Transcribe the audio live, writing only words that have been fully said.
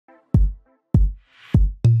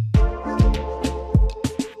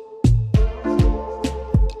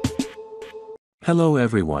Hello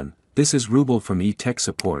everyone, this is Rubel from eTech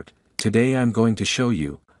support. Today I'm going to show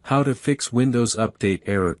you how to fix Windows Update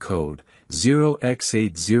error code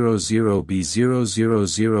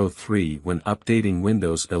 0x800b0003 when updating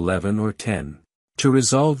Windows 11 or 10. To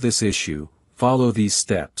resolve this issue, follow these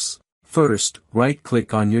steps. First,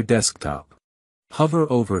 right-click on your desktop.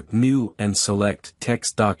 Hover over New and select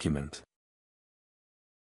Text Document.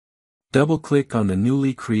 Double-click on the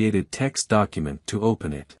newly created text document to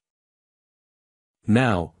open it.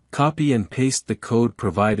 Now, copy and paste the code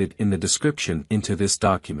provided in the description into this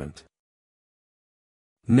document.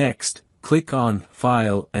 Next, click on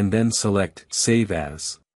File and then select Save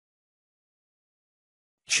As.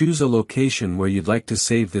 Choose a location where you'd like to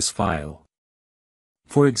save this file.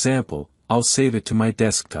 For example, I'll save it to my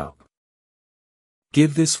desktop.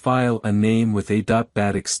 Give this file a name with a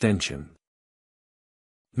 .bat extension.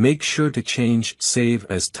 Make sure to change Save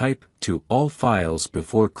As Type to All Files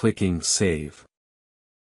before clicking Save.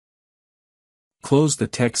 Close the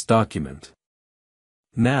text document.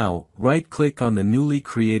 Now, right-click on the newly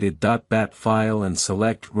created .bat file and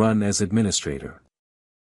select Run as Administrator.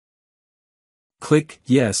 Click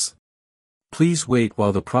Yes. Please wait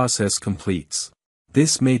while the process completes.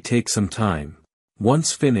 This may take some time.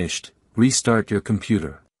 Once finished, restart your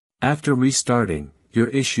computer. After restarting, your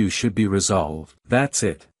issue should be resolved. That's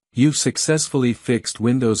it. You've successfully fixed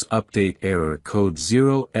Windows Update error code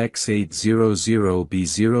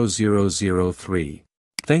 0x800b0003.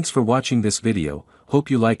 Thanks for watching this video,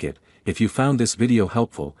 hope you like it. If you found this video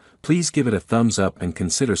helpful, please give it a thumbs up and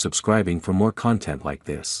consider subscribing for more content like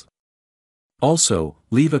this. Also,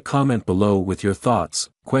 leave a comment below with your thoughts,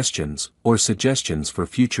 questions, or suggestions for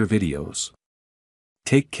future videos.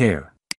 Take care.